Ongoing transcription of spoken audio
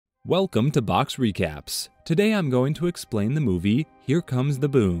Welcome to Box Recaps. Today I'm going to explain the movie Here Comes the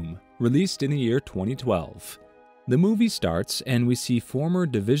Boom, released in the year 2012. The movie starts and we see former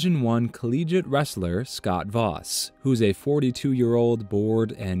Division I collegiate wrestler Scott Voss, who's a 42-year-old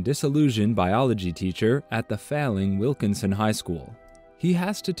bored and disillusioned biology teacher at the failing Wilkinson High School. He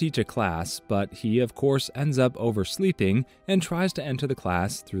has to teach a class, but he of course ends up oversleeping and tries to enter the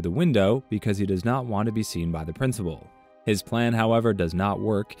class through the window because he does not want to be seen by the principal. His plan, however, does not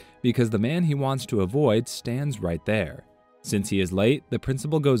work because the man he wants to avoid stands right there. Since he is late, the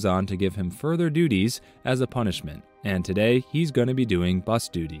principal goes on to give him further duties as a punishment, and today he's going to be doing bus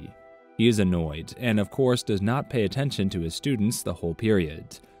duty. He is annoyed and of course does not pay attention to his students the whole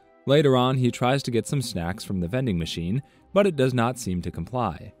period. Later on, he tries to get some snacks from the vending machine, but it does not seem to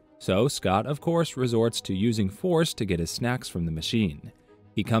comply. So Scott, of course, resorts to using force to get his snacks from the machine.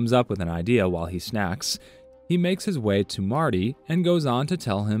 He comes up with an idea while he snacks. He makes his way to Marty and goes on to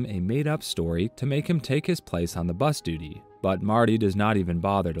tell him a made-up story to make him take his place on the bus duty, but Marty does not even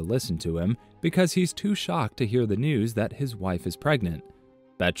bother to listen to him because he's too shocked to hear the news that his wife is pregnant.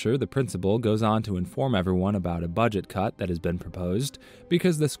 Betcher, the principal, goes on to inform everyone about a budget cut that has been proposed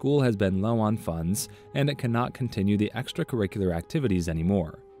because the school has been low on funds and it cannot continue the extracurricular activities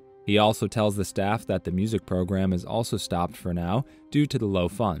anymore. He also tells the staff that the music program is also stopped for now due to the low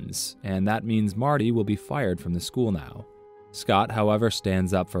funds, and that means Marty will be fired from the school now. Scott, however,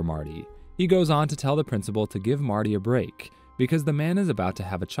 stands up for Marty. He goes on to tell the principal to give Marty a break because the man is about to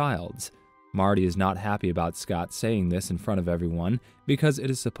have a child. Marty is not happy about Scott saying this in front of everyone because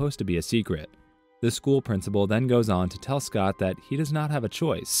it is supposed to be a secret. The school principal then goes on to tell Scott that he does not have a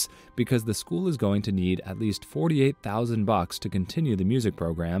choice because the school is going to need at least $48,000 to continue the music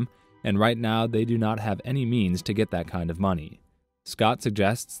program, and right now they do not have any means to get that kind of money. Scott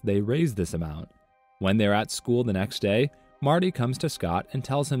suggests they raise this amount. When they're at school the next day, Marty comes to Scott and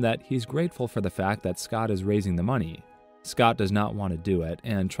tells him that he's grateful for the fact that Scott is raising the money. Scott does not want to do it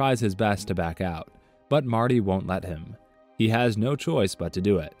and tries his best to back out, but Marty won't let him. He has no choice but to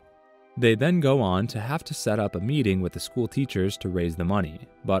do it. They then go on to have to set up a meeting with the school teachers to raise the money,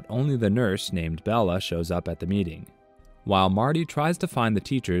 but only the nurse named Bella shows up at the meeting. While Marty tries to find the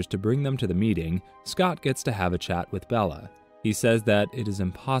teachers to bring them to the meeting, Scott gets to have a chat with Bella. He says that it is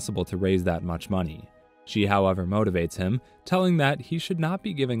impossible to raise that much money. She, however, motivates him, telling that he should not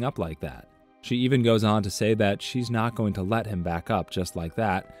be giving up like that. She even goes on to say that she's not going to let him back up just like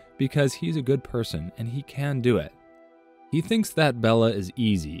that because he's a good person and he can do it. He thinks that Bella is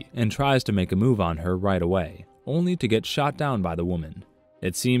easy and tries to make a move on her right away, only to get shot down by the woman.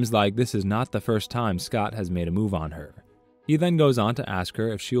 It seems like this is not the first time Scott has made a move on her. He then goes on to ask her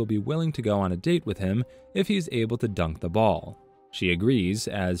if she will be willing to go on a date with him if he's able to dunk the ball. She agrees,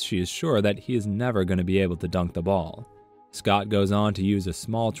 as she is sure that he is never going to be able to dunk the ball. Scott goes on to use a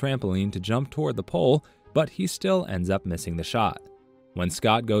small trampoline to jump toward the pole, but he still ends up missing the shot. When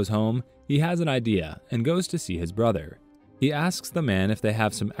Scott goes home, he has an idea and goes to see his brother. He asks the man if they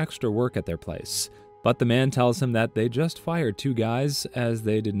have some extra work at their place, but the man tells him that they just fired 2 guys as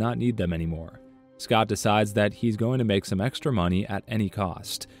they did not need them anymore. Scott decides that he's going to make some extra money at any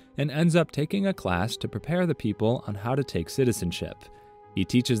cost, and ends up taking a class to prepare the people on how to take citizenship. He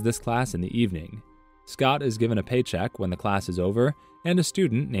teaches this class in the evening. Scott is given a paycheck when the class is over, and a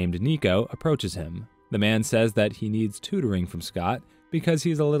student named Nico approaches him. The man says that he needs tutoring from Scott because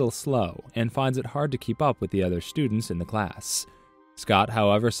he's a little slow and finds it hard to keep up with the other students in the class. Scott,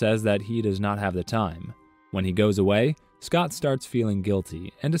 however, says that he does not have the time. When he goes away, Scott starts feeling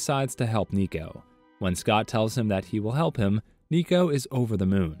guilty and decides to help Nico. When Scott tells him that he will help him, Nico is over the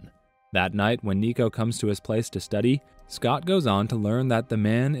moon. That night, when Nico comes to his place to study, Scott goes on to learn that the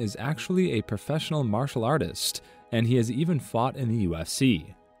man is actually a professional martial artist, and he has even fought in the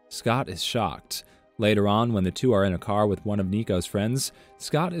UFC. Scott is shocked. Later on, when the two are in a car with one of Nico's friends,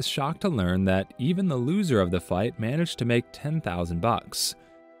 Scott is shocked to learn that even the loser of the fight managed to make $10,000.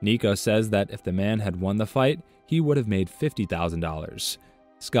 Nico says that if the man had won the fight, he would have made $50,000.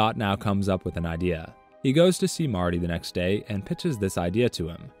 Scott now comes up with an idea. He goes to see Marty the next day and pitches this idea to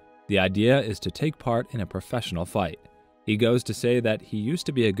him. The idea is to take part in a professional fight. He goes to say that he used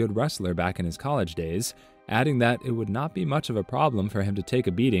to be a good wrestler back in his college days, adding that it would not be much of a problem for him to take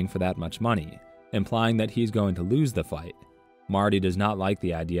a beating for that much money, implying that he's going to lose the fight. Marty does not like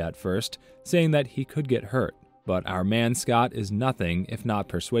the idea at first, saying that he could get hurt, but our man Scott is nothing if not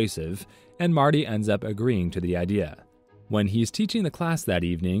persuasive, and Marty ends up agreeing to the idea. When he's teaching the class that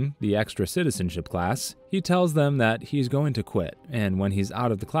evening, the extra citizenship class, he tells them that he's going to quit, and when he's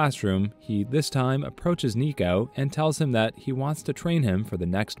out of the classroom, he this time approaches Nico and tells him that he wants to train him for the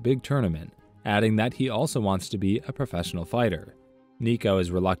next big tournament, adding that he also wants to be a professional fighter. Nico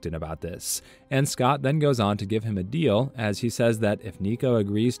is reluctant about this, and Scott then goes on to give him a deal as he says that if Nico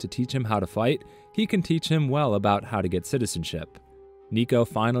agrees to teach him how to fight, he can teach him well about how to get citizenship. Nico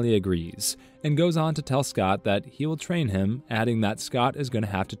finally agrees, and goes on to tell Scott that he will train him, adding that Scott is going to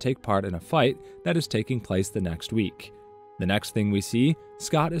have to take part in a fight that is taking place the next week. The next thing we see,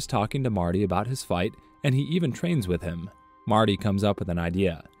 Scott is talking to Marty about his fight, and he even trains with him. Marty comes up with an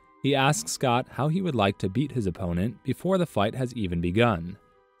idea. He asks Scott how he would like to beat his opponent before the fight has even begun.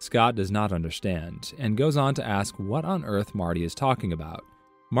 Scott does not understand, and goes on to ask what on earth Marty is talking about.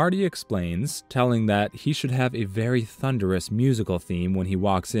 Marty explains, telling that he should have a very thunderous musical theme when he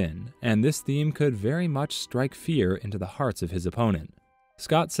walks in, and this theme could very much strike fear into the hearts of his opponent.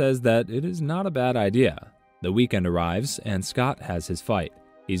 Scott says that it is not a bad idea. The weekend arrives, and Scott has his fight.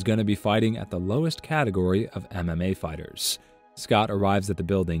 He's going to be fighting at the lowest category of MMA fighters. Scott arrives at the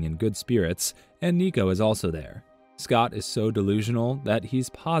building in good spirits, and Nico is also there. Scott is so delusional that he's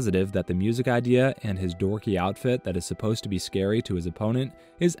positive that the music idea and his dorky outfit that is supposed to be scary to his opponent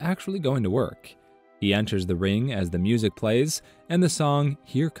is actually going to work. He enters the ring as the music plays, and the song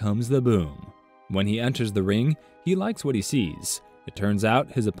 "Here Comes the Boom." When he enters the ring, he likes what he sees. It turns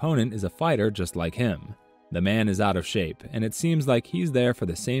out his opponent is a fighter just like him. The man is out of shape, and it seems like he's there for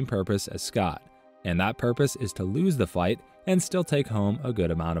the same purpose as Scott, and that purpose is to lose the fight and still take home a good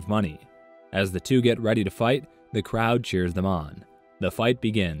amount of money. As the two get ready to fight, the crowd cheers them on. The fight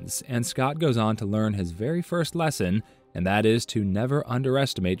begins, and Scott goes on to learn his very first lesson, and that is to never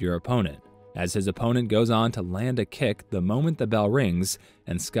underestimate your opponent, as his opponent goes on to land a kick the moment the bell rings,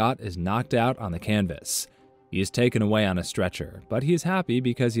 and Scott is knocked out on the canvas. He is taken away on a stretcher, but he is happy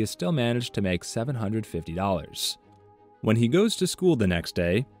because he has still managed to make $750. When he goes to school the next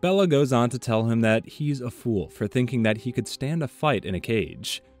day, Bella goes on to tell him that he's a fool for thinking that he could stand a fight in a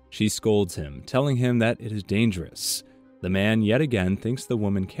cage. She scolds him, telling him that it is dangerous. The man yet again thinks the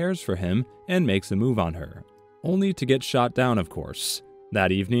woman cares for him and makes a move on her, only to get shot down, of course.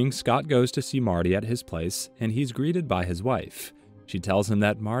 That evening, Scott goes to see Marty at his place, and he's greeted by his wife. She tells him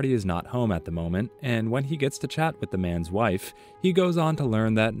that Marty is not home at the moment, and when he gets to chat with the man's wife, he goes on to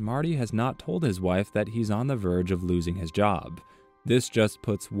learn that Marty has not told his wife that he's on the verge of losing his job. This just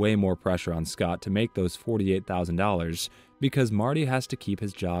puts way more pressure on Scott to make those $48,000 because Marty has to keep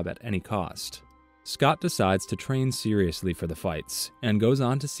his job at any cost. Scott decides to train seriously for the fights, and goes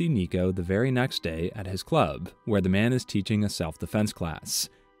on to see Nico the very next day at his club, where the man is teaching a self-defense class.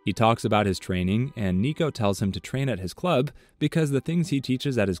 He talks about his training, and Nico tells him to train at his club because the things he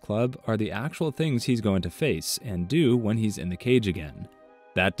teaches at his club are the actual things he's going to face and do when he's in the cage again.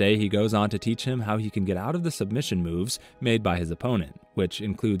 That day, he goes on to teach him how he can get out of the submission moves made by his opponent, which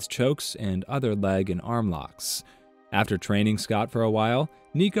includes chokes and other leg and arm locks. After training Scott for a while,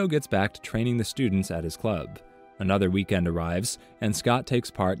 Nico gets back to training the students at his club. Another weekend arrives, and Scott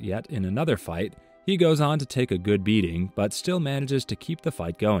takes part yet in another fight. He goes on to take a good beating, but still manages to keep the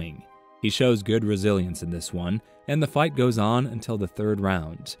fight going. He shows good resilience in this one, and the fight goes on until the third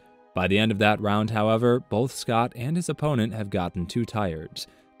round. By the end of that round, however, both Scott and his opponent have gotten too tired.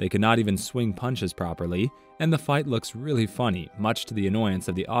 They cannot even swing punches properly, and the fight looks really funny, much to the annoyance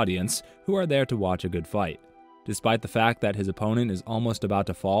of the audience who are there to watch a good fight. Despite the fact that his opponent is almost about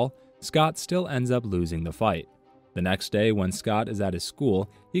to fall, Scott still ends up losing the fight. The next day, when Scott is at his school,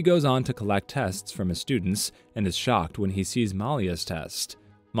 he goes on to collect tests from his students and is shocked when he sees Malia's test.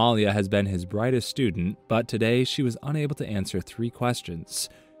 Malia has been his brightest student, but today she was unable to answer 3 questions.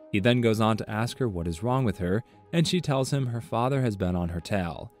 He then goes on to ask her what is wrong with her, and she tells him her father has been on her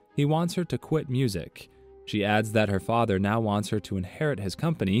tail. He wants her to quit music. She adds that her father now wants her to inherit his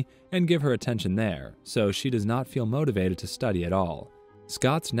company and give her attention there, so she does not feel motivated to study at all.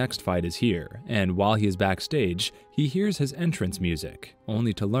 Scott's next fight is here, and while he is backstage, he hears his entrance music,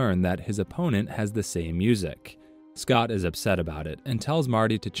 only to learn that his opponent has the same music. Scott is upset about it and tells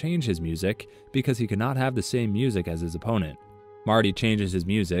Marty to change his music because he cannot have the same music as his opponent. Marty changes his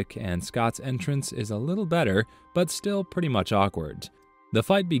music, and Scott's entrance is a little better, but still pretty much awkward. The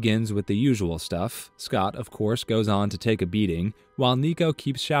fight begins with the usual stuff. Scott, of course, goes on to take a beating, while Nico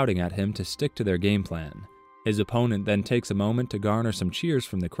keeps shouting at him to stick to their game plan. His opponent then takes a moment to garner some cheers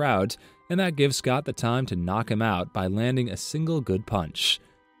from the crowd, and that gives Scott the time to knock him out by landing a single good punch.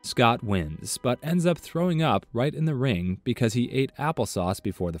 Scott wins, but ends up throwing up right in the ring because he ate applesauce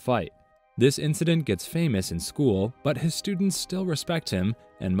before the fight. This incident gets famous in school, but his students still respect him,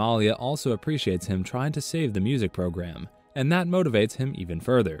 and Malia also appreciates him trying to save the music program, and that motivates him even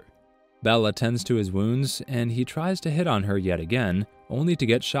further. Bella tends to his wounds, and he tries to hit on her yet again, only to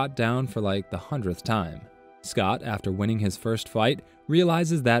get shot down for like the 100th time. Scott, after winning his first fight,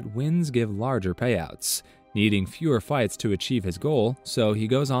 realizes that wins give larger payouts. needing fewer fights to achieve his goal, so he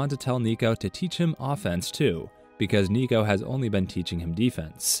goes on to tell Nico to teach him offense too, because Nico has only been teaching him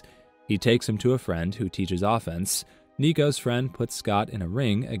defense. He takes him to a friend who teaches offense. Nico's friend puts Scott in a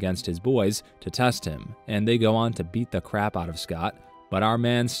ring against his boys to test him, and they go on to beat the crap out of Scott, but our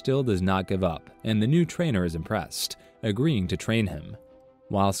man still does not give up, and the new trainer is impressed, agreeing to train him.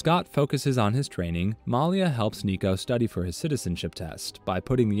 While Scott focuses on his training, Malia helps Nico study for his citizenship test by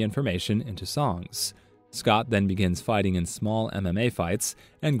putting the information into songs. Scott then begins fighting in small MMA fights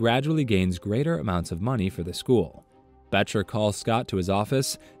and gradually gains greater amounts of money for the school. Betcher calls Scott to his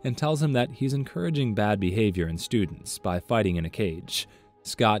office and tells him that he's encouraging bad behavior in students by fighting in a cage.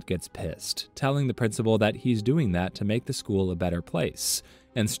 Scott gets pissed, telling the principal that he's doing that to make the school a better place,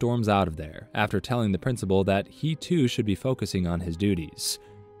 and storms out of there after telling the principal that he too should be focusing on his duties.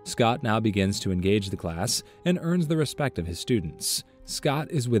 Scott now begins to engage the class and earns the respect of his students.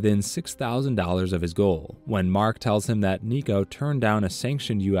 Scott is within $6,000 of his goal when Mark tells him that Nico turned down a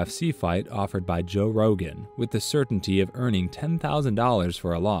sanctioned UFC fight offered by Joe Rogan with the certainty of earning $10,000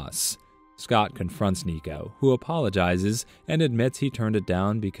 for a loss. Scott confronts Nico, who apologizes and admits he turned it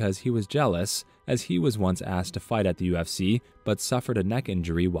down because he was jealous, as he was once asked to fight at the UFC but suffered a neck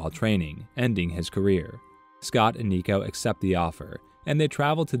injury while training, ending his career. Scott and Nico accept the offer, and they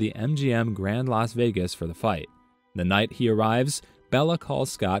travel to the MGM Grand Las Vegas for the fight. The night he arrives, Bella calls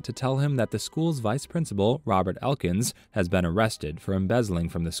Scott to tell him that the school's vice principal, Robert Elkins, has been arrested for embezzling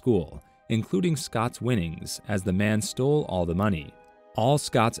from the school, including Scott's winnings, as the man stole all the money. All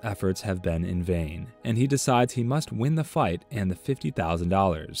Scott's efforts have been in vain, and he decides he must win the fight and the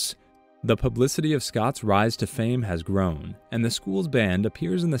 $50,000. The publicity of Scott's rise to fame has grown, and the school's band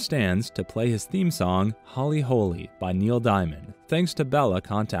appears in the stands to play his theme song, Holly Holy, by Neil Diamond, thanks to Bella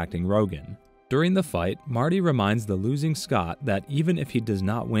contacting Rogan. During the fight, Marty reminds the losing Scott that even if he does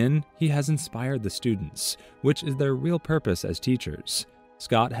not win, he has inspired the students, which is their real purpose as teachers.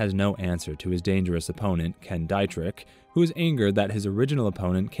 Scott has no answer to his dangerous opponent, Ken Dietrich, who is angered that his original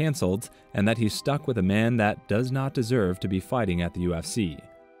opponent canceled and that he's stuck with a man that does not deserve to be fighting at the UFC.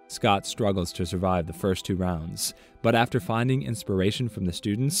 Scott struggles to survive the first 2 rounds, but after finding inspiration from the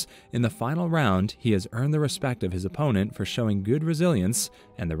students, in the final round he has earned the respect of his opponent for showing good resilience,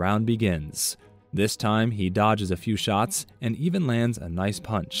 and the round begins. This time he dodges a few shots and even lands a nice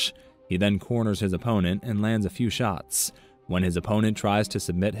punch. He then corners his opponent and lands a few shots. When his opponent tries to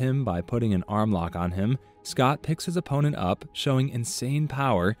submit him by putting an arm lock on him, Scott picks his opponent up, showing insane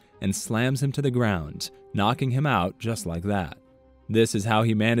power, and slams him to the ground, knocking him out just like that. This is how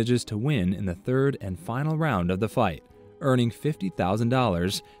he manages to win in the 3rd and final round of the fight, earning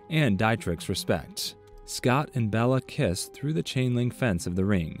 $50,000 and Dietrich's respect. Scott and Bella kiss through the chain link fence of the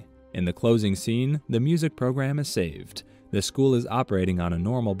ring. In the closing scene, the music program is saved. The school is operating on a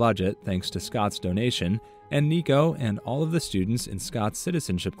normal budget thanks to Scott's donation, and Nico and all of the students in Scott's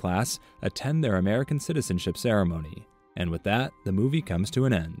citizenship class attend their American citizenship ceremony. And with that, the movie comes to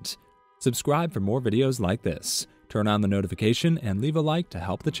an end. Subscribe for more videos like this. Turn on the notification and leave a like to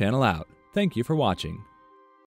help the channel out. Thank you for watching.